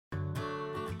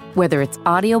Whether it's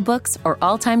audiobooks or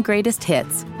all-time greatest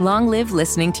hits, long live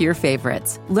listening to your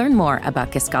favorites. Learn more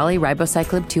about Kisqali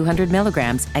Ribociclib 200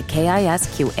 milligrams at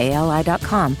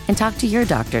KISQALI.com and talk to your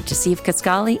doctor to see if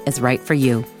Kisqali is right for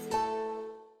you.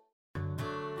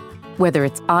 Whether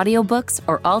it's audiobooks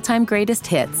or all-time greatest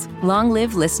hits, long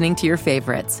live listening to your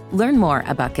favorites. Learn more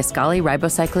about Kisqali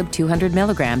Ribociclib 200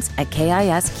 milligrams at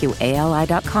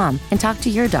KISQALI.com and talk to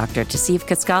your doctor to see if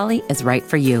Kisqali is right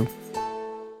for you.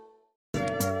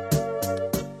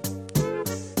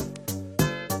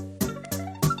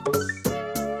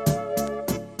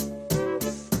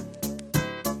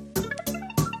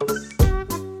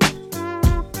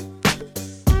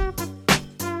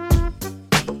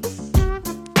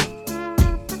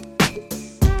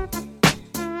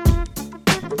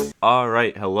 All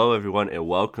right, hello everyone, and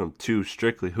welcome to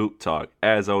Strictly Hoop Talk.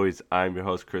 As always, I'm your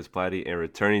host, Chris Platty, and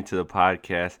returning to the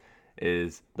podcast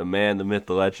is the man, the myth,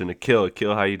 the legend, Akil.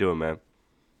 Akil, how you doing, man?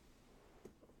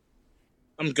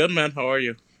 I'm good, man. How are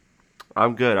you?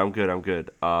 I'm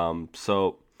good.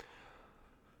 So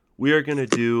we are gonna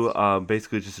do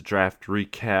basically just a draft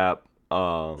recap.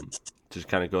 Just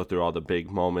kind of go through all the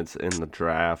big moments in the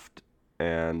draft,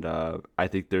 and I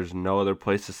think there's no other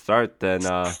place to start than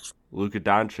Luka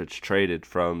Doncic traded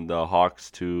from the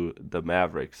Hawks to the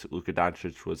Mavericks. Luka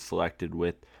Doncic was selected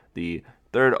with the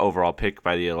third overall pick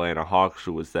by the Atlanta Hawks,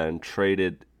 who was then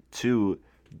traded to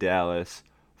Dallas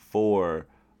for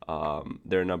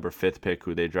their number 5 pick,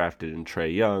 who they drafted in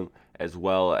Trae Young, as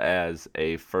well as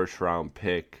a first-round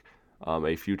pick,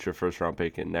 a future first-round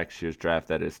pick in next year's draft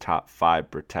that is top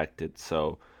 5 protected.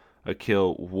 So,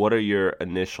 Akil, what are your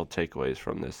initial takeaways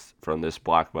from this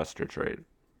blockbuster trade?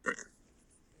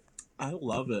 I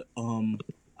love it. I'm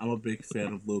a big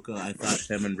fan of Luka. I thought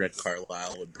him and Rick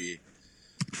Carlisle would be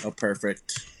a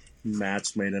perfect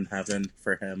match made in heaven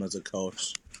for him as a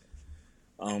coach.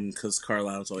 Because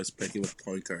Carlisle's always picky with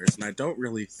point guards, and I don't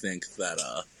really think that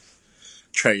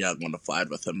Trae Young would have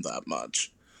applied with him that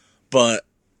much. But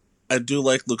I do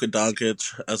like Luka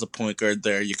Doncic as a point guard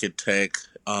there. You could take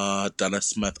Dennis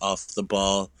Smith off the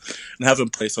ball and have him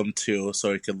play some too,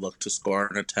 so he could look to score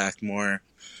and attack more.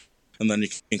 And then you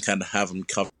can kind of have him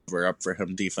cover up for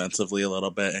him defensively a little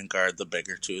bit and guard the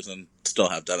bigger twos and still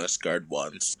have Dennis guard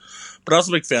ones. But I was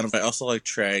a big fan of it. I also like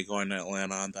Trae going to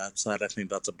Atlanta on that side. I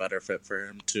think that's a better fit for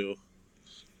him too.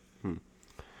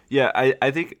 Yeah,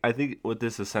 I think what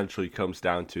this essentially comes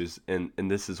down to is, and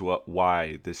this is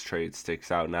why this trade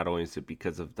sticks out. Not only is it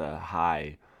because of the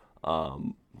high,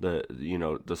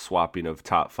 the swapping of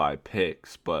top 5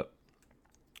 picks, but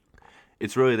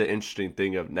it's really the interesting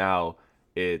thing of now.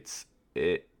 It's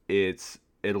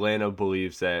Atlanta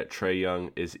believes that Trae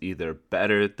Young is either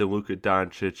better than Luka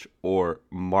Doncic or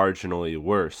marginally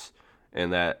worse,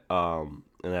 and that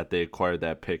they acquired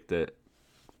that pick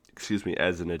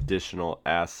as an additional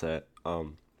asset.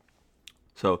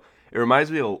 So it reminds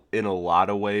me in a lot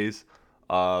of ways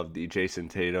of the Jason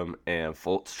Tatum and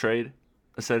Fultz trade,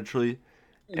 essentially.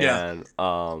 Yeah. And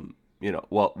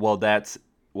that's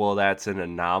an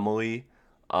anomaly.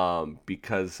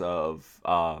 Because of,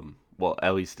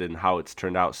 at least in how it's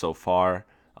turned out so far.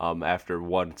 After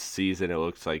one season, it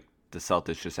looks like the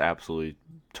Celtics just absolutely,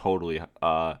 totally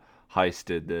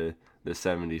heisted the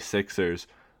 76ers.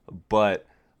 But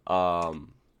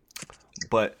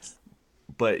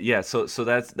yeah, so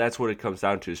that's what it comes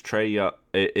down to is Trae Young.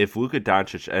 If Luka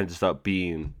Doncic ends up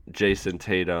being Jason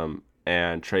Tatum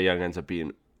and Trae Young ends up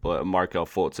being Markelle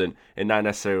Fultz, and not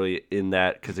necessarily in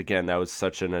that, because again, that was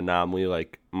such an anomaly.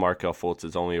 Like, Markelle Fultz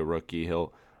is only a rookie.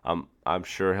 I'm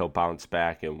sure he'll bounce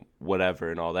back and whatever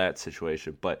and all that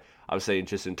situation. But I'm saying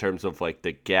just in terms of like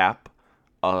the gap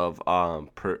of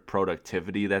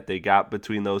productivity that they got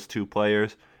between those two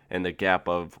players, and the gap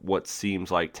of what seems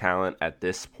like talent at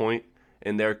this point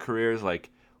in their careers,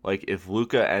 like if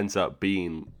Luka ends up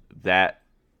being that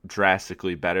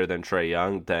drastically better than Trae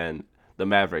Young, then the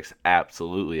Mavericks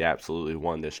absolutely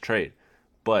won this trade.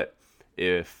 But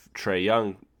if Trae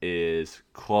Young is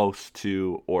close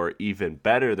to or even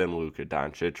better than Luka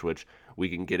Doncic, which we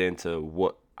can get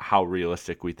into how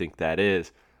realistic we think that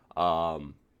is,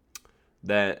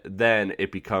 then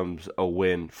it becomes a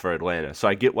win for Atlanta. So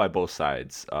I get why both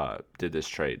sides did this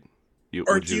trade. Do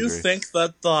you think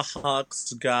that the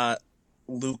Hawks got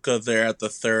Luka there at the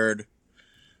 3rd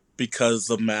because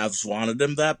the Mavs wanted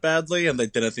him that badly and they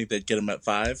didn't think they'd get him at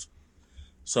 5?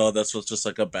 So this was just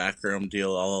like a backroom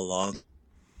deal all along?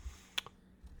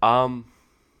 I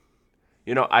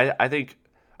think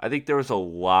there was a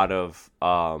lot of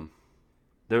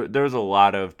there was a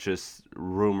lot of just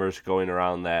rumors going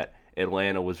around that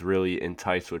Atlanta was really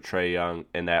enticed with Trae Young,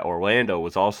 and that Orlando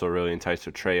was also really enticed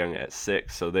with Trae Young at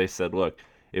 6. So they said, look,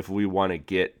 if we want to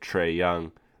get Trae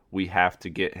Young, we have to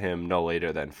get him no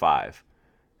later than 5.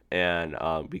 And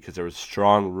because there was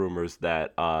strong rumors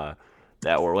that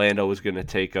that Orlando was going to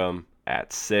take him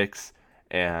at 6,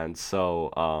 and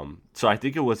so I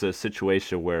think it was a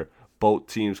situation where both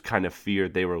teams kind of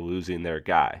feared they were losing their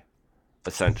guy,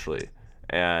 essentially,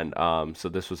 and so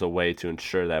this was a way to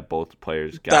ensure that both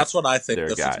players got. That's what I think.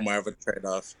 This is more of a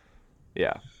trade-off.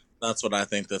 Yeah, that's what I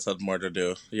think this had more to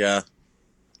do. Yeah.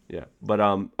 Yeah, but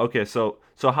okay, so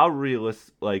how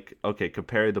realistic? Like, okay,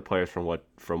 compare the players from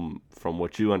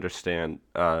what you understand,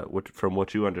 from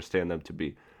what you understand them to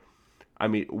be. I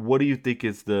mean, what do you think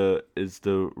is the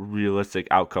realistic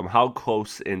outcome? How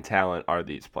close in talent are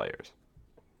these players?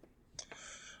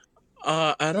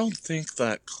 I don't think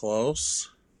that close,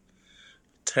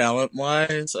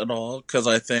 talent-wise at all. Because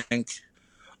I think,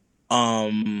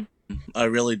 I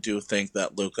really do think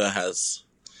that Luka has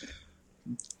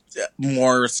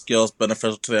more skills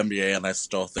beneficial to the NBA, and I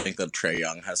still think that Trae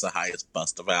Young has the highest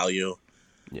bust value.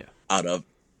 Yeah. Out of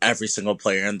every single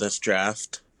player in this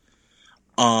draft.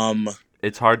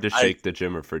 It's hard to shake the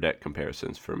Jimmer Fredette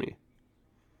comparisons for me.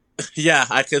 Yeah,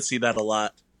 I could see that a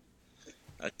lot.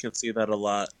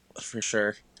 For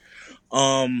sure.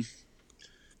 Yeah,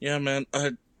 man,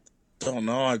 I don't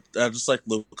know. I just like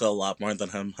Luka a lot more than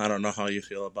him. I don't know how you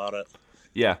feel about it.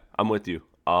 Yeah, I'm with you.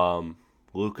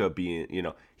 Luka being,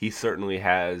 he certainly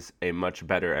has a much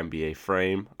better NBA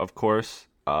frame, of course.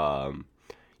 And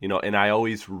I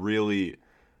always really,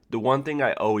 the one thing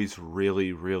I always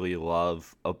really, really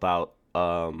love about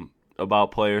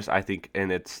players, I think,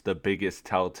 and it's the biggest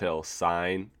telltale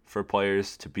sign for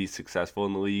players to be successful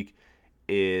in the league,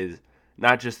 is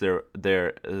not just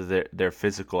their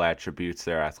physical attributes,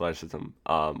 their athleticism,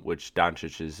 which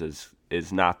Doncic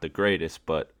is not the greatest,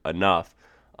 but enough.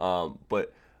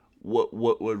 But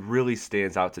what really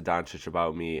stands out to Doncic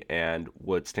about me, and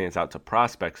what stands out to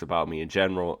prospects about me in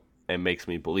general, and makes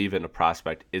me believe in a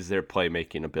prospect, is their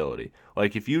playmaking ability.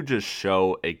 Like, if you just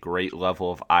show a great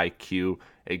level of IQ,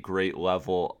 a great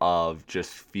level of just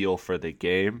feel for the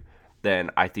game, then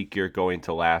I think you're going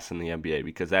to last in the NBA,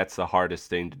 because that's the hardest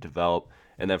thing to develop.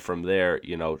 And then from there,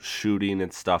 shooting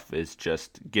and stuff is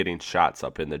just getting shots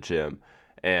up in the gym,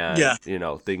 and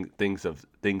things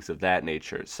of that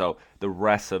nature. So the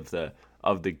rest of the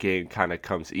game kind of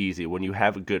comes easy when you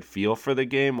have a good feel for the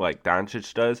game, like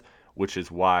Doncic does, which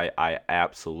is why I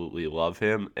absolutely love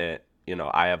him. And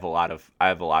I have a lot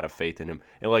of faith in him.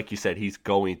 And like you said, he's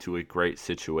going to a great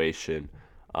situation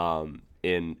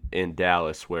in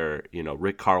Dallas, where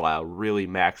Rick Carlisle really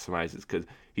maximizes, because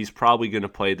he's probably going to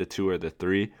play the 2 or the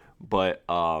 3, but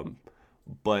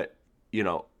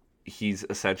he's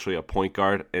essentially a point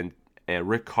guard, and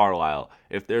Rick Carlisle,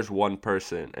 if there's one coach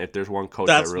that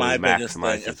really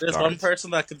maximizes, if there's one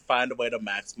person that can find a way to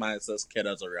maximize this kid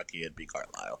as a rookie, it'd be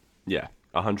Carlisle. Yeah,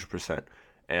 100%.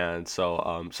 And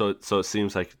so it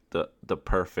seems like the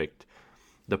perfect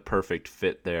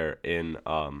fit there in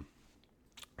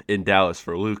Dallas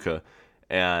for Luka.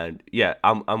 And yeah,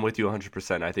 I'm with you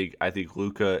 100%. I think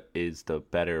Luka is the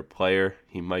better player.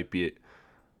 He might be,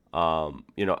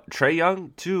 Trae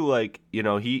Young too. Like,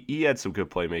 he had some good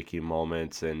playmaking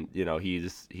moments, and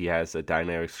he has a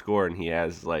dynamic score, and he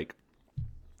has like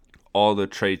all the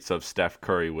traits of Steph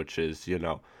Curry, which is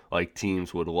like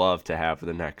teams would love to have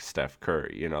the next Steph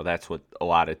Curry. That's what a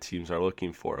lot of teams are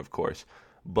looking for, of course.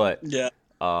 But yeah.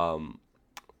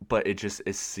 But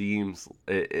it seems.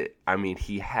 I mean,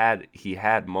 he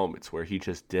had moments where he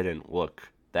just didn't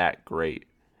look that great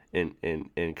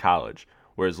in college,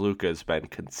 whereas Luka has been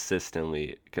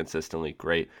consistently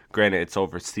great. Granted, it's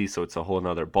overseas, so it's a whole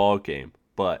other ball game.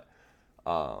 But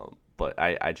I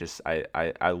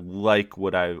like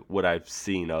what I've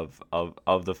seen of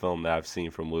the film that I've seen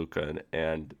from Luka,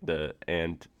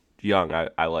 and Young.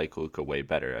 I like Luka way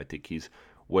better. I think he's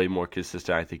way more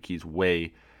consistent. I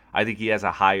think he has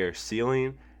a higher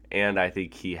ceiling, and I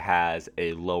think he has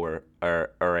a lower or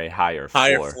a higher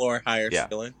floor. Higher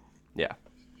ceiling. Yeah.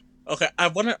 Okay, I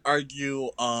want to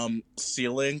argue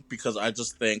ceiling, because I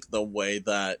just think the way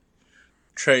that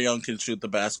Trae Young can shoot the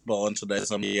basketball in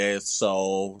today's NBA is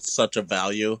such a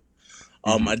value.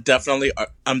 I'm definitely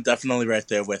right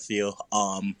there with you.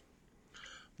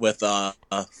 With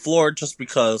floor, just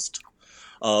because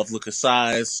of Luka's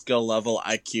size, skill level,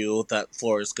 IQ, that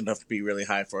floor is gonna be really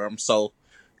high for him. So,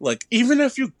 like, even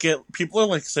if you get, people are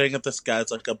like saying that this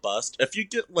guy's like a bust. If you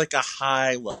get like a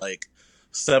high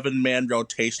 7-man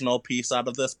rotational piece out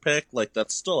of this pick, like,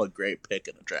 that's still a great pick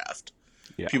in a draft.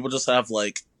 Yeah. People just have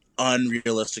like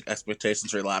unrealistic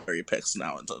expectations for lottery picks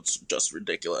now, and it's just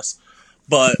ridiculous.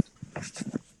 But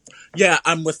yeah,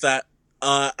 I'm with that.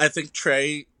 I think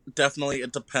Trae definitely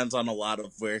it depends on a lot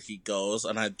of where he goes,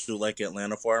 and I do like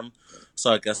Atlanta for him.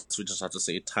 So I guess we just have to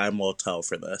see. Time will tell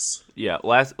for this. Yeah,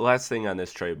 last thing on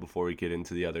this trade before we get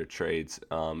into the other trades,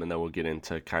 and then we'll get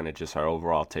into kind of just our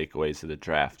overall takeaways of the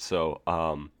draft. So,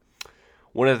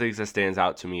 one of the things that stands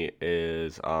out to me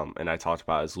is, and I talked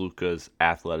about, is Luka's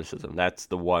athleticism. That's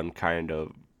the one kind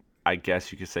of, I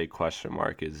guess you could say, question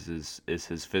mark is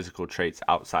his physical traits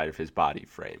outside of his body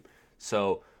frame.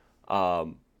 So,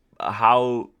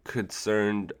 how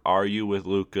concerned are you with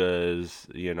Luka's,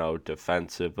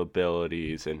 defensive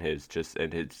abilities and his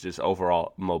just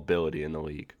overall mobility in the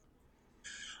league?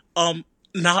 Um,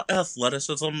 Not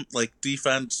athleticism, like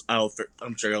defense.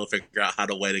 I'm sure he'll figure out how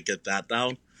to way to get that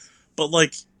down. But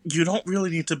like, you don't really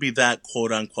need to be that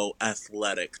quote unquote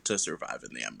athletic to survive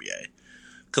in the NBA.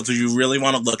 Because if you really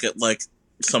want to look at like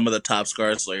some of the top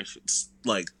stars,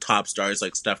 like top stars,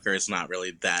 like Steph Curry's not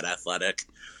really that athletic.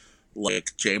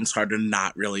 Like James Harden,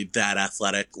 not really that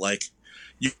athletic. Like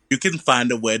you can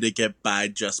find a way to get by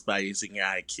just by using your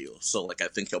IQ. So like I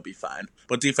think he'll be fine.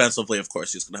 But defensively, of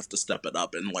course, he's gonna have to step it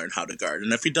up and learn how to guard.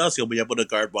 And if he does, he'll be able to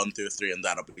guard 1 through 3, and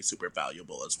that'll be super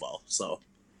valuable as well. So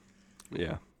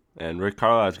Yeah, and Rick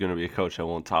Carlisle is going to be a coach that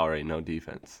won't tolerate no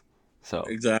defense. So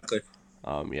exactly.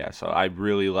 yeah, so I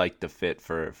really like the fit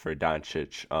for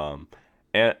Doncic,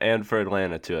 and for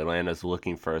Atlanta too. Atlanta's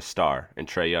looking for a star, and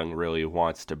Trae Young really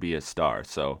wants to be a star.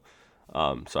 So,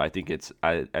 so I think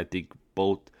I think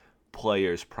both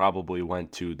players probably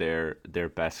went to their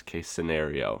best case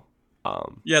scenario.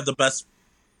 Yeah, the best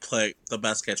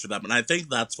case for them, and I think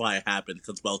that's why it happened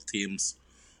because both teams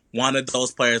wanted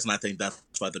those players, and I think that's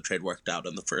why the trade worked out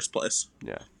in the first place.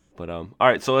 Yeah, but all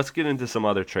right. So let's get into some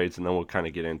other trades, and then we'll kind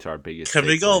of get into our biggest. Can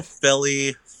we go takeaways.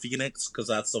 Philly, Phoenix? Because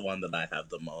that's the one that I have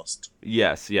the most.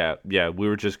 Yes, yeah. We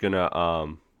were just gonna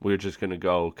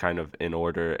go kind of in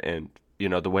order, and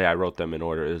the way I wrote them in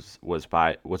order was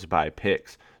by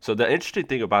picks. So the interesting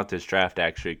thing about this draft,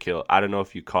 actually, Kill, I don't know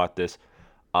if you caught this.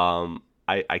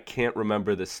 I can't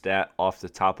remember the stat off the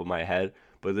top of my head,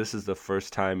 but this is the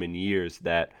first time in years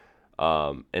that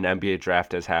an NBA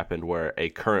draft has happened where a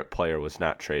current player was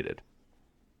not traded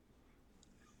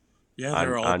Yeah, on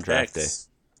they're all on draft day. picks.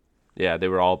 Yeah, they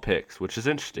were all picks, which is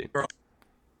interesting.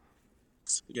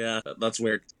 Yeah, that's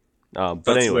weird. But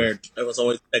That's anyways, weird. It was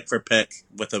always pick for pick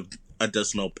with a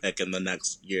additional pick in the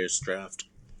next year's draft.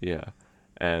 yeah.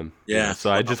 Yeah.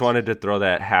 So I just wanted to throw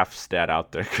that half stat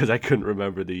out there because I couldn't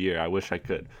remember the year. I wish I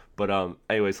could. But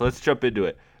anyways, let's jump into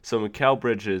it. So Mikal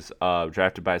Bridges,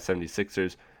 drafted by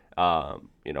 76ers,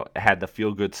 had the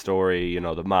feel-good story.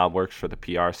 The mom works for the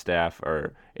PR staff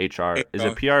or HR. Is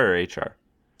it PR or HR?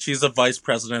 She's the vice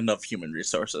president of human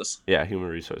resources. Yeah, human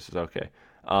resources. Okay.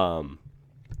 And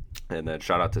then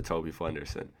shout out to Toby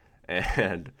Flenderson.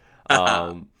 And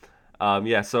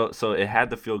yeah, so it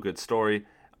had the feel-good story.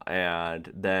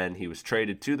 And then he was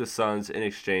traded to the Suns in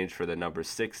exchange for the number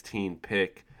 16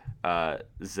 pick,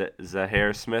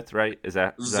 Zhaire Smith, right? Is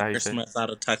that how you Zhaire say it? Smith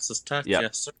out of Texas Tech. Yep.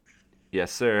 Yes, sir.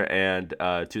 Yes, sir. And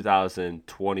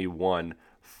 2021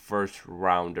 first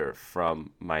rounder from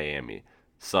Miami.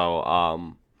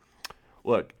 So,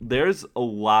 look, there's a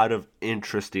lot of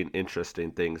interesting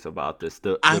things about this.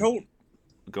 Go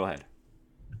ahead.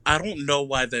 I don't know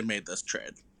why they made this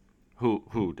trade.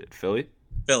 Who did? Philly?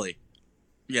 Philly.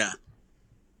 Yeah.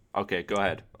 Okay, go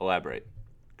ahead. Elaborate.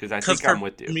 Because I think I'm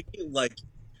with you. Me,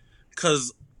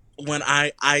 because when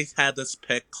I had this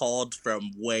pick called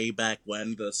from way back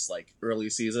when, this like early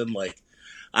season,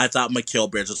 I thought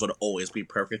Mikal Bridges would always be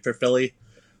perfect for Philly.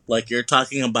 Like, you're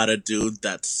talking about a dude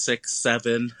that's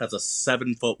 6'7", has a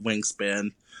 7-foot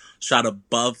wingspan, shot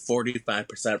above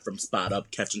 45% from spot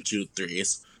up, catching 2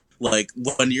 threes. Like,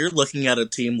 when you're looking at a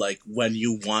team like when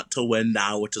you want to win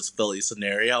now, which is Philly's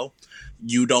scenario,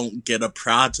 you don't get a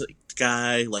project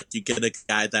guy. Like, you get a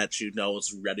guy that you know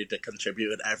is ready to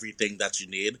contribute in everything that you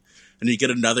need. And you get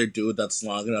another dude that's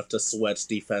long enough to switch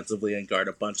defensively and guard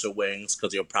a bunch of wings,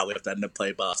 because you'll probably have to end up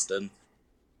play Boston.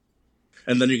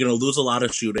 And then you're going to lose a lot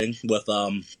of shooting with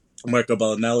Marco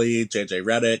Bellinelli, JJ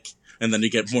Redick, and then you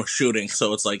get more shooting.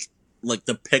 So it's like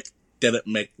the pick didn't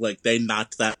make, they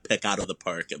knocked that pick out of the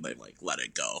park and they let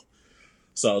it go.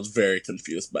 So I was very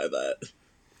confused by that.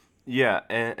 Yeah,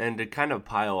 and to kind of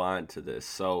pile on to this,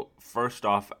 so first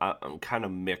off, I'm kind of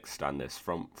mixed on this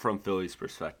from Philly's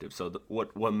perspective. So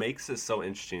what makes this so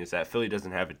interesting is that Philly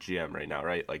doesn't have a GM right now,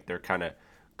 right? Like, they're kind of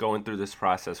going through this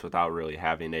process without really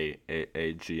having a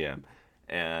GM,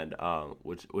 and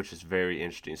which is very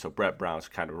interesting. So Brett Brown's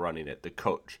kind of running it, the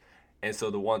coach. And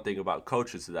so the one thing about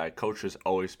coaches is that coaches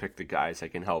always pick the guys that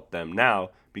can help them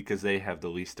now because they have the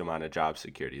least amount of job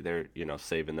security. They're,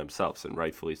 saving themselves, and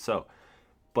rightfully so.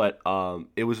 But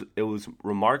it was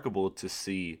remarkable to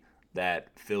see that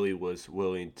Philly was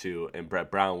willing to, and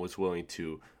Brett Brown was willing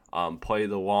to play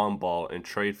the long ball and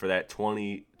trade for that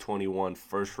 2021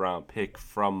 first round pick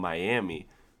from Miami,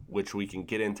 which we can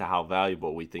get into how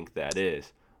valuable we think that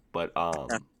is. But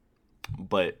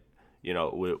but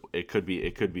it could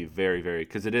be very, very,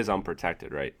 because it is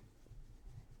unprotected, right?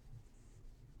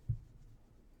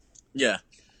 Yeah,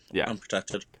 Yeah,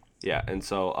 unprotected. yeah, and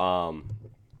so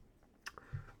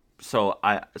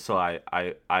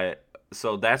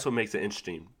that's what makes it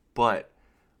interesting. But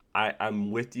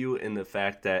I'm with you in the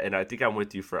fact that, and I think I'm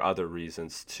with you for other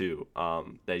reasons too.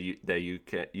 You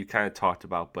kind of talked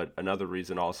about, but another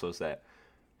reason also is that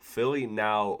Philly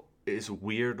now is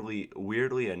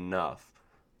weirdly enough,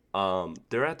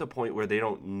 they're at the point where they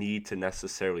don't need to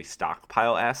necessarily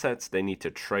stockpile assets. They need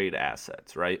to trade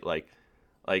assets, right?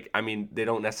 I mean, they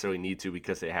don't necessarily need to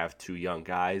because they have two young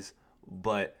guys,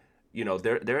 but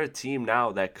they're a team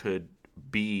now that could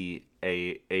be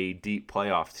a deep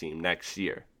playoff team next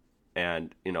year,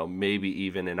 and maybe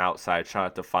even an outside shot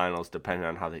at the finals, depending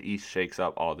on how the East shakes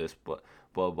up. All this blah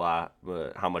blah,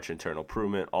 how much internal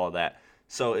improvement, all that.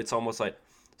 So it's almost like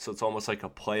a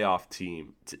playoff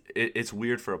team. It's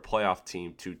weird for a playoff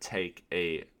team to take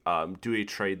do a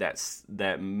trade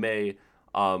that may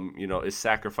is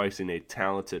sacrificing a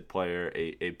talented player,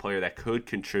 a player that could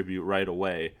contribute right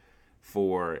away,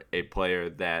 for a player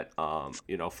that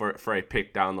for a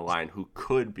pick down the line who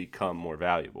could become more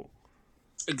valuable.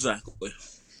 Exactly.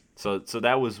 So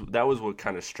that was what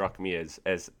kind of struck me as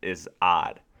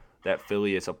odd, that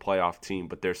Philly is a playoff team,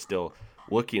 but they're still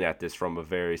looking at this from a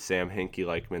very Sam Hinkie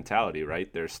like mentality,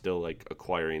 right? They're still like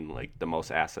acquiring like the most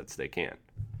assets they can.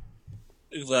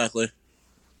 Exactly.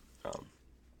 So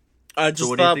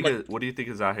what do you think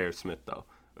of Zahir Smith though?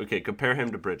 Okay, compare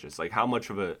him to Bridges. Like how much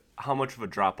of a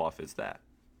drop off is that?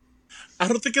 I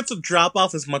don't think it's a drop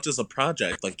off as much as a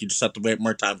project. Like, you just have to wait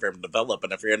more time for him to develop.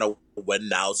 And if you're in a win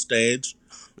now stage,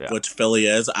 Yeah. which Philly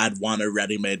is, I'd want a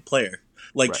ready made player.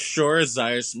 Like, Right. sure,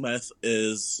 Zaire Smith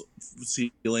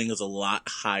ceiling is a lot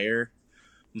higher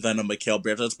than a Mikal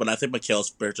Bridges, but I think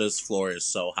Mikal Bridges' floor is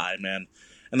so high, man.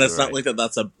 And it's not Right. like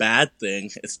that's a bad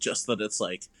thing. It's just that it's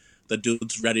like the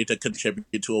dude's ready to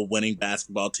contribute to a winning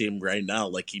basketball team right now.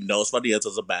 Like, he knows what he is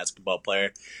as a basketball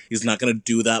player. He's not going to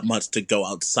do that much to go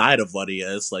outside of what he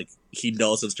is. Like, he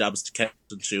knows his job is to catch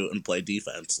and shoot and play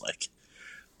defense. Like,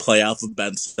 play off of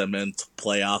Ben Simmons,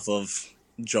 play off of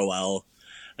Joel,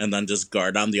 and then just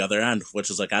guard on the other end, which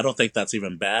is like, I don't think that's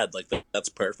even bad. Like, that's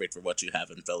perfect for what you have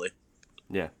in Philly.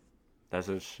 Yeah, that's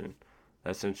interesting.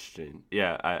 That's interesting.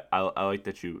 Yeah, I like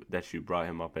that you brought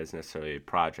him up as necessarily a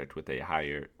project with a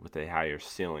higher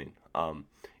ceiling.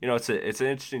 It's an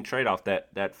interesting trade off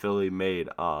that Philly made.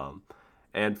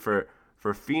 And for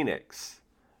Phoenix,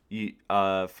 do you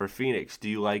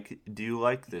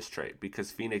like this trade?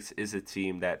 Because Phoenix is a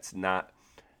team they're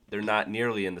not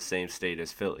nearly in the same state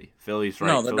as Philly. Philly's right.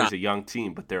 No, they're Philly's not. a young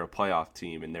team, but they're a playoff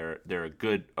team, and they're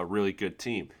a really good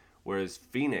team. Whereas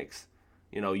Phoenix,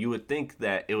 you would think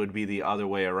that it would be the other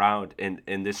way around,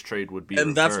 and this trade would be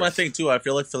And that's my reversed. thing too. I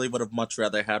feel like Philly would have much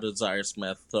rather had a Zaire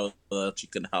Smith so that you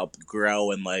can help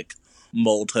grow and like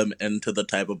mold him into the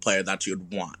type of player that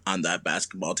you'd want on that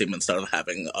basketball team, instead of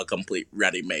having a complete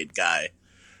ready-made guy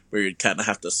where you'd kind of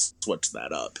have to switch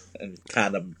that up and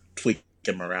kind of tweak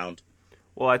him around.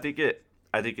 Well, I think it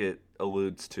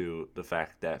alludes to the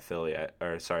fact that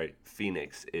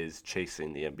Phoenix is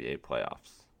chasing the NBA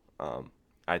playoffs.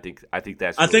 I think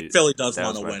that's. I think really- Philly does that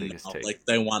want was to my win biggest now. take. Like,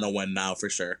 they want to win now for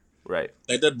sure. Right.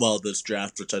 They did well this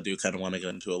draft, which I do kind of want to get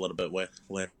into a little bit later.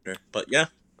 But yeah,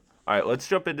 All right, let's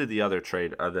jump into the other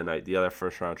trade of the night, the other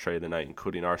first round trade of the night,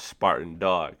 including our Spartan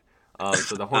dog.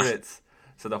 So the Hornets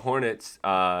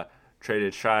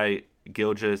traded Shai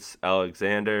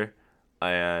Gilgeous-Alexander,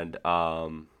 and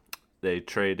they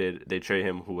traded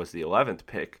him, who was the 11th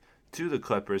pick, to the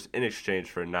Clippers in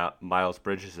exchange for Miles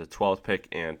Bridges, a 12th pick,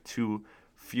 and 2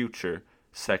 future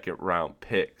second round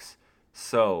picks.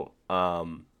 So, a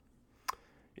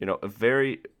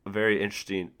very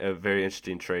interesting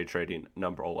trade, trading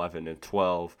number 11 and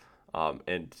 12.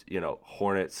 And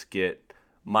Hornets get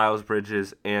Miles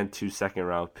Bridges and 2 second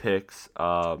round picks.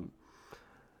 Right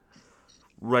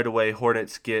away,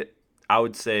 Hornets get, I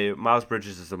would say Miles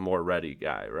Bridges is a more ready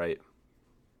guy, right?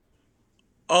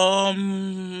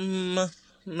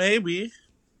 maybe.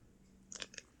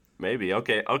 Maybe.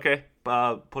 Okay.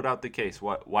 Put out the case.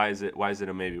 Why is it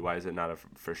a maybe? Why is it not a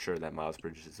for sure that Miles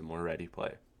Bridges is a more ready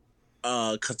player?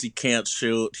 Because he can't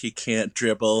shoot, he can't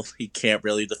dribble, he can't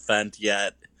really defend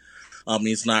yet.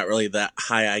 He's not really that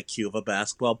high IQ of a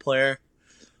basketball player.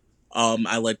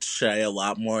 I liked Shea a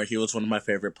lot more. He was one of my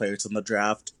favorite players in the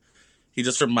draft. He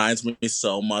just reminds me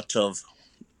so much of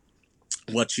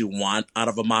what you want out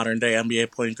of a modern day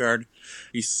NBA point guard.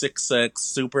 He's 6'6",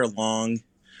 super long,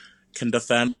 can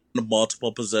defend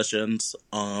multiple positions.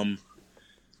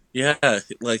 Yeah,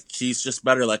 like he's just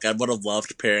better. Like I would have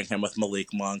loved pairing him with Malik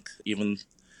Monk. Even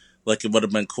like it would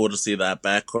have been cool to see that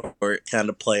backcourt kind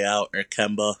of play out, or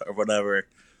Kemba or whatever.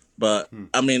 But Hmm.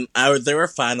 I mean, they were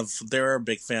a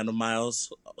big fan of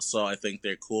Miles, so I think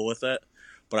they're cool with it.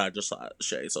 But I just thought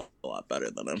Shea's a lot better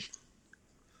than him.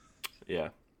 Yeah,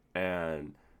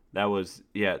 and that was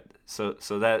yeah. So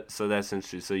that's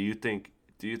interesting. So you think?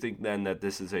 Do you think then that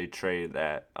this is a trade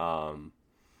that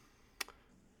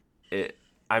it?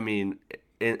 I mean,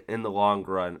 in the long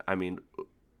run, I mean,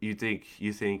 you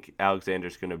think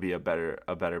Alexander's going to be a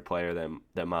better player than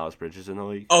Miles Bridges in the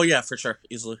league Oh yeah, for sure,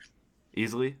 easily,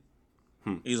 easily?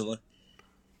 easily.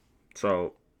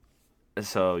 So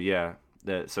so yeah.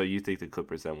 So you think the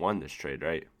Clippers then won this trade,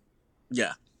 right?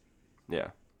 Yeah, Yeah.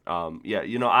 Yeah,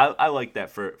 I like that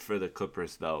for the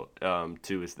Clippers though,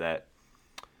 too, is that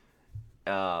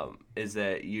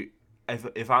you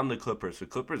if I'm the Clippers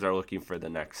are looking for the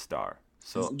next star.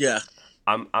 So yeah,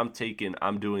 I'm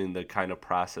doing the kind of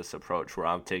process approach where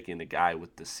I'm taking the guy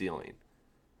with the ceiling,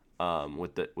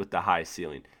 with the high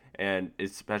ceiling. And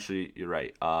especially you're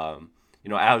right.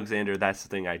 Alexander, that's the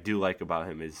thing I do like about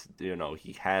him is,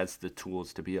 he has the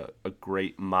tools to be a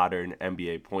great modern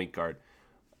NBA point guard.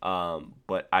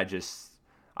 But I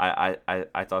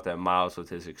thought that Miles, with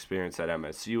his experience at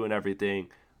MSU and everything,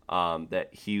 that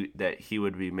he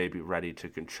would be maybe ready to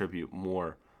contribute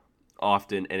more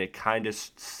often. And it kind of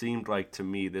seemed like to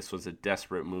me this was a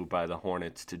desperate move by the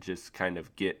Hornets to just kind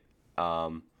of get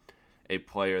a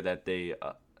player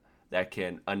that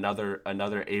can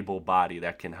another able body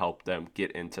that can help them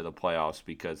get into the playoffs,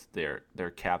 because they're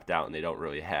capped out and they don't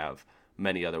really have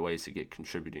many other ways to get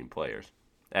contributing players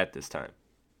at this time.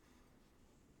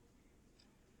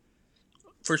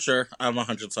 for sure. I'm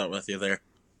 100% with you there.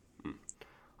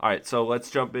 All right, so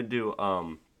let's jump into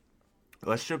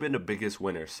biggest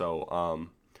winner. So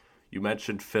you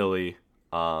mentioned Philly.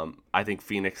 I think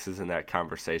Phoenix is in that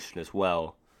conversation as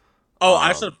well. Oh, I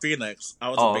Um, said Phoenix. I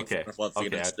was a oh, big fan okay, of what okay.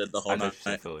 Phoenix did the I whole thought night. you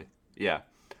said Philly. Yeah,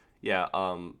 yeah.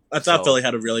 I thought So Philly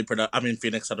had a really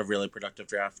Phoenix had a really productive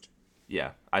draft.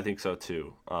 yeah, I think so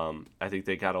too. I think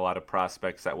they got a lot of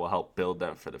prospects that will help build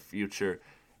them for the future,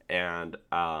 and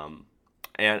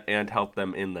and help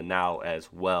them in the now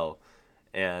as well.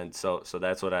 And so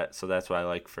that's what I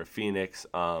like for Phoenix.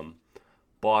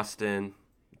 Boston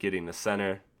getting the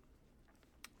center,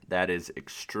 that is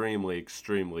extremely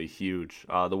extremely huge.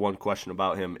 The one question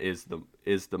about him is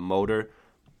the motor,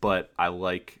 but I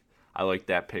like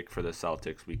that pick for the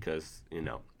Celtics because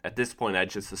at this point I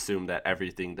just assume that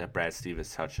everything that Brad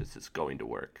Stevens touches is going to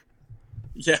work.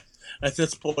 Yeah, at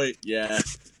this point, yeah,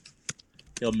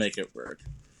 he'll make it work.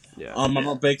 Yeah. I'm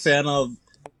a big fan of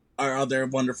our other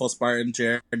wonderful Spartan,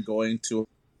 Jared, going to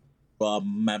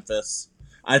Memphis.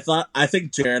 I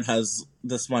think Jared has.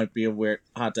 This might be a weird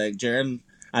hot take. Jared,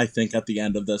 I think at the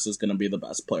end of this is going to be the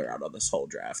best player out of this whole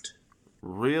draft.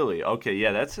 Really? Okay.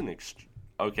 Yeah.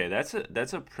 Okay. That's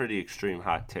a pretty extreme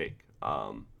hot take.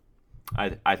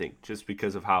 I think just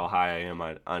because of how high I am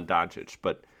on Doncic,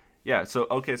 but yeah. So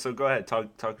okay. So go ahead.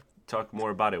 Talk more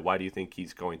about it. Why do you think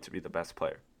he's going to be the best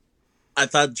player? I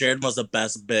thought Jared was the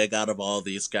best big out of all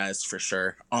these guys for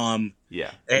sure.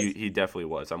 Yeah. A, He definitely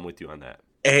was. I'm with you on that.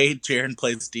 Jared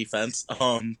plays defense.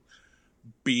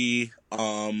 B,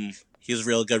 he's a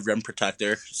real good rim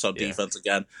protector. So Yeah. defense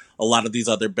again. A lot of these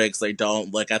other bigs they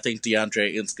don't. Like I think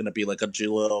DeAndre Ayton's gonna be like a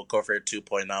Jahlil Okafor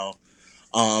 2.0.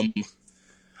 Um,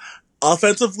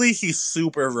 offensively he's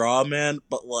super raw, man.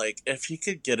 But like if he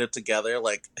could get it together,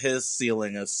 like his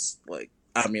ceiling is like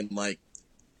I mean like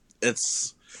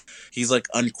it's he's like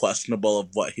unquestionable of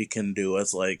what he can do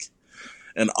as like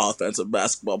an offensive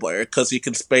basketball player because he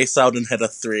can space out and hit a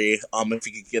three. If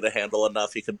he could get a handle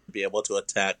enough, he could be able to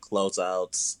attack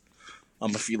closeouts.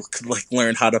 If he could like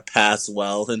learn how to pass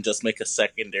well and just make a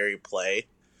secondary play,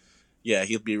 yeah,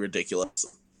 he'd be ridiculous.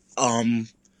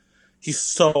 He's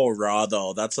so raw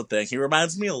though. That's the thing. He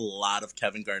reminds me a lot of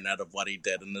Kevin Garnett of what he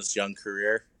did in his young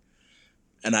career,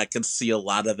 and I can see a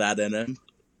lot of that in him.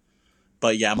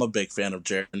 But yeah, I'm a big fan of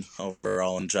Jaren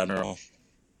overall in general.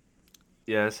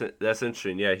 Yeah, that's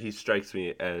interesting. Yeah, he strikes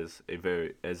me as a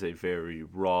very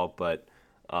raw, but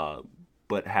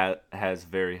has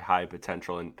very high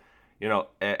potential. And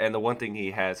and the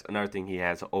another thing he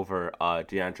has over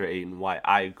DeAndre Ayton. Why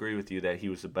I agree with you that he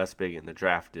was the best big in the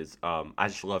draft is I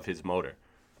just love his motor.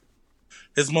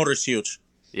 His motor's huge.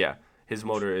 Yeah, his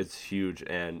motor is huge,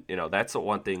 and that's the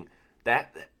one thing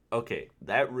that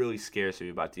really scares me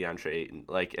about DeAndre Ayton.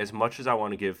 Like, as much as I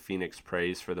want to give Phoenix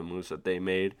praise for the moves that they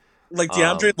made, like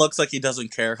DeAndre looks like he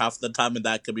doesn't care half the time, and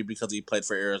that could be because he played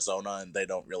for Arizona and they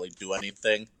don't really do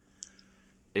anything.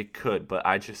 It could, but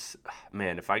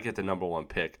man, if I get the number 1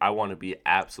 pick, I want to be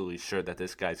absolutely sure that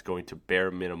this guy's going to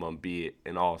bare minimum be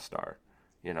an all-star,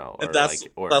 And that's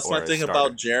my thing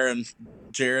about Jaren.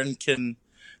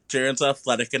 Jaren's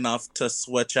athletic enough to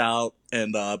switch out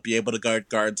and be able to guard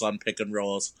guards on pick and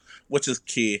rolls, which is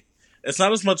key. It's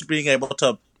not as much being able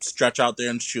to stretch out there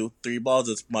and shoot 3 balls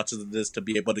as much as it is to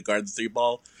be able to guard the 3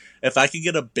 ball. If I could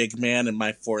get a big man in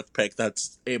my 4th pick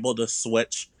that's able to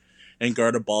switch and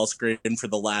guard a ball screen for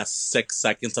the last 6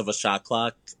 seconds of a shot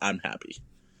clock, I'm happy.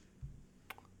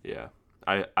 Yeah,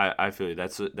 I feel you.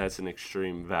 That's an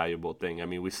extreme valuable thing. I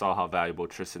mean, we saw how valuable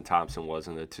Tristan Thompson was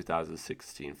in the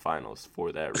 2016 finals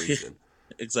for that reason.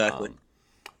 Exactly.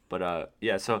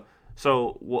 So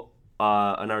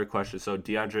another question. So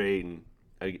DeAndre Ayton,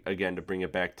 again, to bring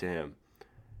it back to him,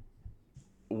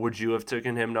 would you have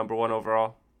taken him number 1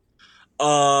 overall?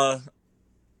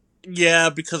 Yeah,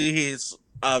 because he's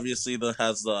obviously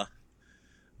has the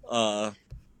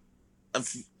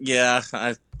yeah,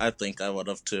 I think I would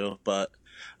have too, but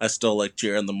I still like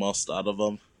Jaren the most out of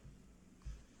them.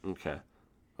 Okay,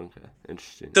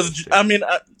 interesting. Because I mean,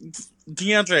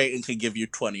 DeAndre Ayton can give you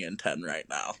 20 and 10 right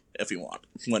now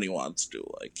when he wants to.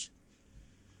 Like,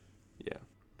 yeah,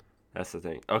 that's the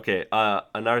thing. Okay,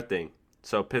 another thing.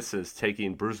 So Pistons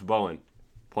taking Bruce Bowen,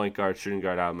 point guard, shooting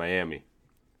guard out of Miami.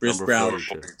 Bruce Brown.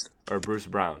 Or Bruce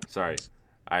Brown. Sorry,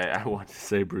 I want to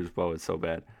say Bruce Bowen so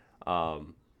bad.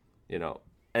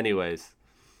 Anyways,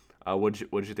 what'd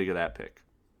you think of that pick?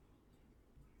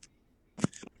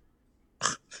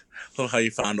 Love how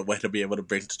you found a way to be able to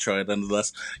bring Detroit into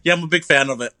this. Yeah, I'm a big fan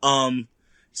of it.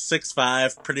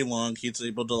 6'5", pretty long. He's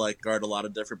able to like guard a lot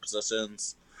of different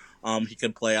positions. He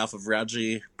can play off of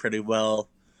Reggie pretty well.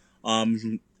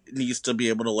 Needs to be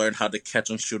able to learn how to catch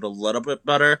and shoot a little bit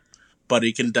better, but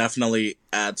he can definitely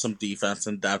add some defense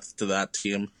and depth to that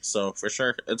team. So for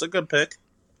sure, it's a good pick.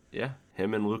 Yeah,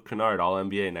 him and Luke Kennard, all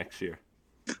NBA next year.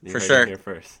 You heard it here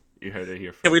first.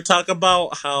 Can we talk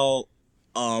about how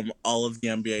all of the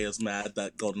NBA is mad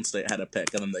that Golden State had a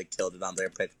pick and then they killed it on their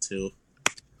pick too?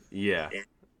 Yeah.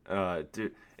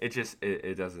 Dude,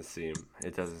 it doesn't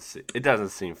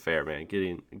seem fair, man.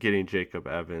 Getting Jacob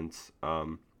Evans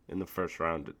in the first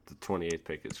round, the 28th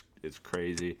pick is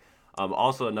crazy.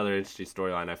 Also another interesting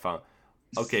storyline I found.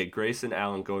 Okay, Grayson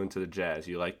Allen going to the Jazz.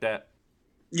 You like that?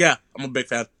 Yeah, I'm a big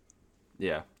fan.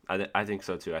 Yeah, I think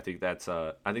so too. I think that's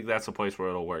a place where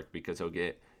it'll work because he'll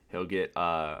get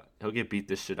beat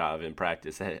the shit out of in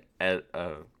practice at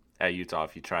Utah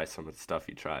if he tries some of the stuff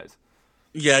he tries.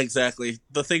 Yeah, exactly.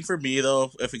 The thing for me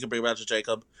though, if we can bring back to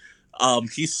Jacob,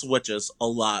 he switches a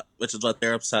lot, which is what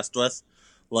they're obsessed with.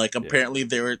 Like apparently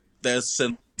there's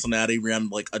Cincinnati ran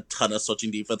like a ton of switching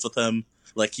defense with him.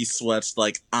 Like he switched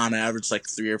like on average like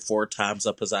 3 or 4 times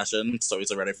a possession, so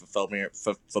he's already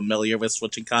familiar with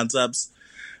switching concepts.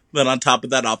 Then on top of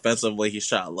that, offensively, he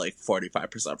shot like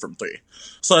 45% from 3.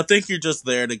 So I think you're just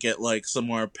there to get like some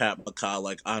more Pat McCaw,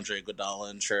 like Andre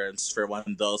Iguodala insurance for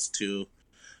when those two,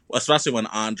 especially when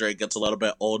Andre gets a little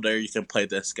bit older, you can play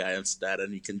this guy instead,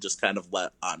 and you can just kind of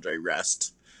let Andre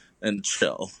rest and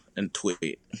chill and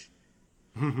tweet,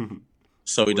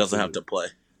 so he doesn't have to play.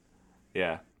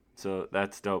 Yeah. So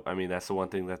that's dope. I mean, that's the one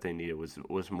thing that they needed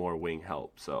was more wing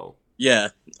help. So yeah,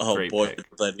 oh boy, pick.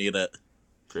 they need it.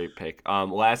 Great pick.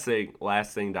 Last thing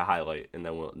to highlight, and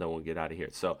then we'll get out of here.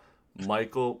 So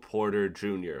Michael Porter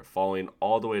Jr. falling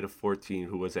all the way to 14,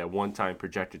 who was at one time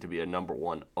projected to be a number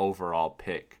 1 overall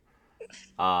pick.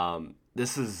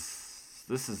 This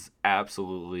is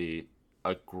absolutely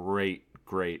a great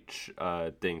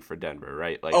thing for Denver,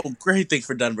 right? Like, great thing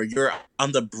for Denver. You're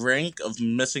on the brink of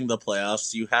missing the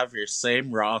playoffs. You have your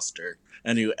same roster,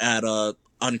 and you add a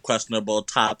unquestionable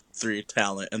top 3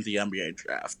 talent in the NBA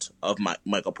draft of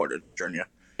Michael Porter Jr.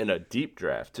 In a deep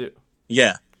draft too.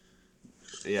 Yeah.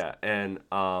 Yeah, and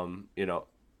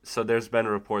so there's been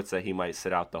reports that he might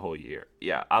sit out the whole year.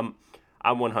 Yeah, I'm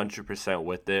 100%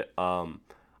 with it.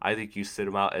 I think you sit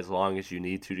him out as long as you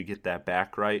need to get that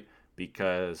back right.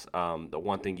 Because the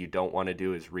one thing you don't want to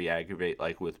do is re-aggravate,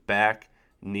 like with back,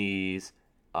 knees,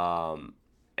 and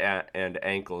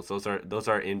ankles. Those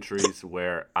are injuries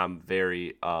where I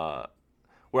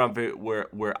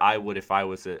would, if I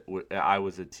was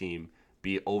a team,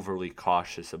 be overly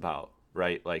cautious about,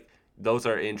 right? Like those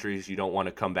are injuries you don't want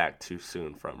to come back too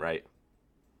soon from, right?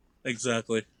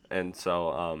 Exactly. and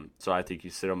so I think you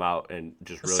sit him out and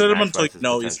just really sit him until maximize you his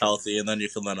know he's potential. healthy, and then you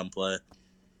can let him play.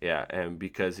 Yeah, and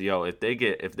because if they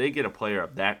get a player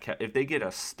of that, if they get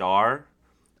a star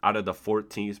out of the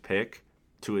 14th pick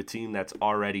to a team that's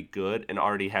already good and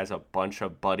already has a bunch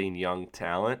of budding young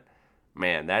talent,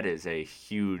 man, that is a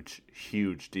huge,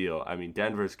 huge deal. I mean,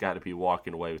 Denver's got to be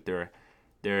walking away with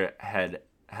their head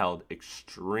held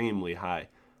extremely high,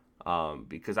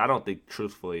 because I don't think,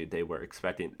 truthfully, they were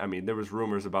expecting. I mean, there was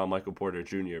rumors about Michael Porter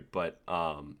Jr.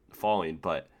 Falling,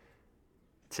 but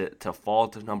to fall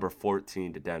to number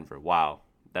 14 to Denver, wow,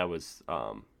 that was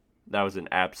an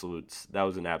absolute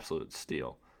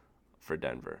steal for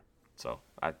Denver. So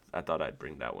I thought I'd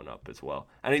bring that one up as well.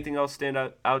 Anything else stand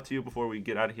out to you before we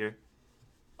get out of here?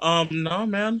 No,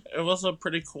 man, it was a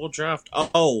pretty cool draft.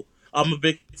 Oh, I'm a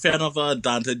big fan of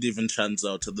Dante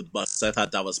DiVincenzo to the Bucks. I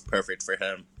thought that was perfect for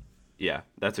him. Yeah,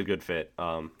 that's a good fit.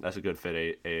 That's a good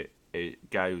fit. A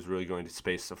guy who's really going to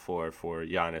space the floor for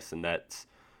Giannis, and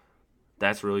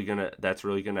that's really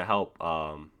gonna help.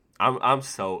 I'm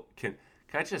so can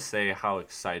I just say how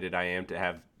excited I am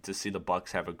to see the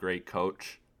Bucks have a great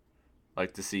coach,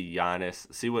 like to see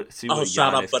Giannis, see what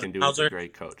Giannis can do as a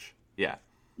great coach. Yeah.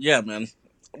 Yeah, man.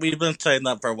 We've been saying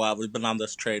that for a while. We've been on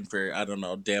this train for, I don't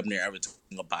know, damn near every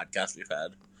single podcast we've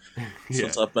had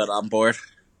since I've been on board.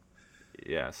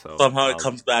 Yeah, so somehow it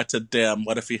comes back to, damn,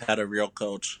 what if he had a real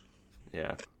coach?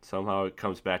 Yeah, somehow it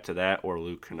comes back to that or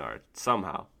Luke Kennard.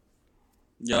 Somehow.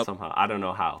 Yep. Somehow. I don't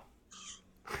know how.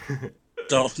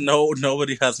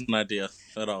 Nobody has an idea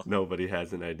at all. Nobody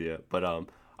has an idea. But all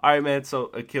right, man. So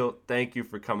Akil, thank you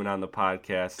for coming on the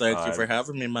podcast. Thank you for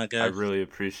having me, my guy. I really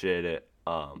appreciate it.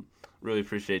 Really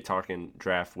appreciate talking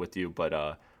draft with you.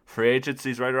 But free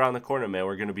agency's right around the corner, man.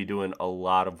 We're going to be doing a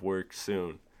lot of work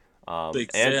soon.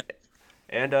 Big fan.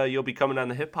 And you'll be coming on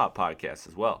the Hip Hop Podcast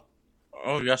as well.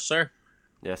 Oh, yes, sir.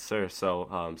 Yes, sir.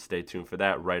 So stay tuned for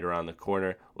that right around the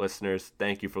corner. Listeners,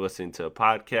 thank you for listening to the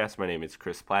podcast. My name is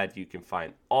Chris Platt. You can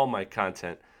find all my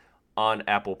content on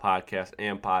Apple Podcasts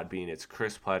and Podbean. It's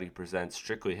Chris Platty Presents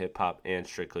Strictly Hip Hop and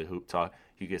Strictly Hoop Talk.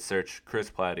 You can search Chris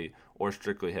Platty or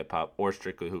Strictly Hip Hop or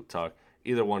Strictly Hoop Talk,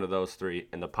 either one of those three,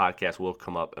 and the podcast will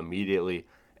come up immediately.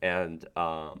 And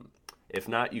if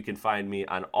not, you can find me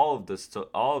on all of the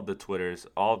Twitters,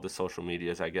 all of the social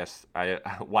medias. I guess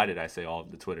why did I say all of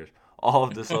the Twitters? All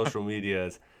of the social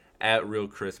medias at Real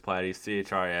Chris Platty,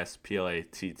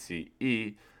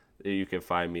 ChrisPlatte. You can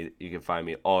find me. You can find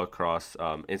me all across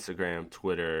Instagram,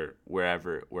 Twitter,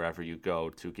 wherever you go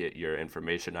to get your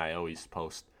information. I always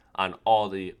post on all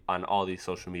these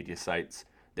social media sites.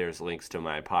 There's links to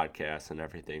my podcast and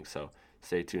everything. So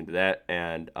stay tuned to that.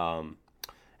 And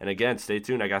again, stay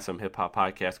tuned. I got some hip hop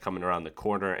podcasts coming around the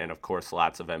corner, and of course,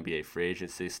 lots of NBA free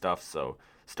agency stuff. So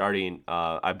starting,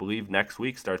 I believe next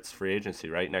week starts free agency,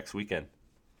 right? Next weekend.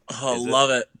 Oh, love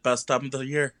it. Best time of the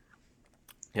year.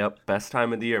 Yep, best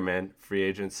time of the year, man. Free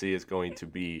agency is going to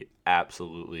be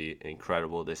absolutely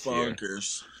incredible this year.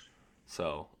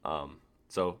 So,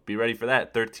 so be ready for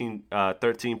that. 13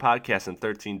 podcasts in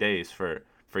 13 days for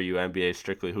you NBA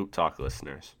Strictly Hoop Talk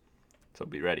listeners. So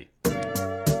be ready.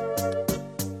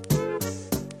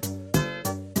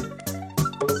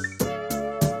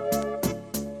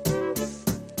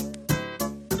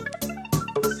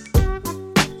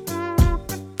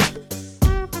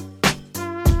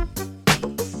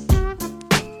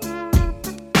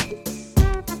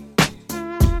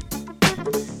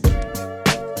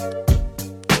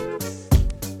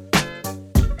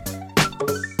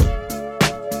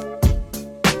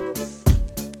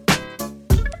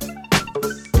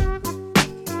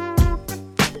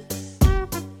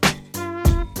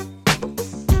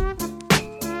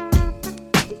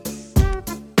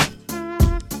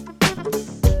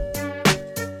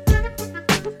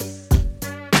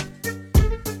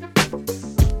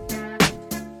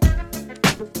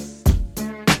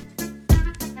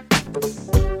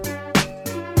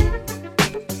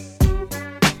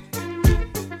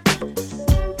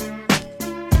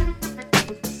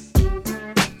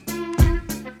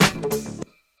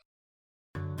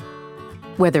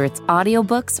 Whether it's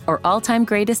audiobooks or all-time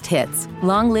greatest hits,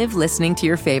 long live listening to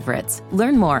your favorites.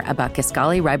 Learn more about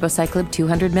Kisqali Ribociclib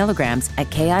 200 milligrams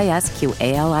at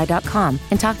KISQALI.com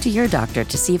and talk to your doctor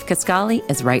to see if Kisqali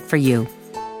is right for you.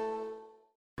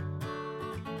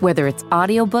 Whether it's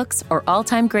audiobooks or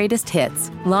all-time greatest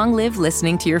hits, long live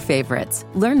listening to your favorites.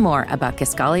 Learn more about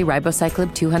Kisqali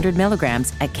Ribociclib 200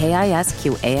 milligrams at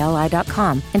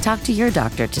KISQALI.com and talk to your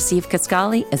doctor to see if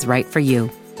Kisqali is right for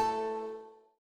you.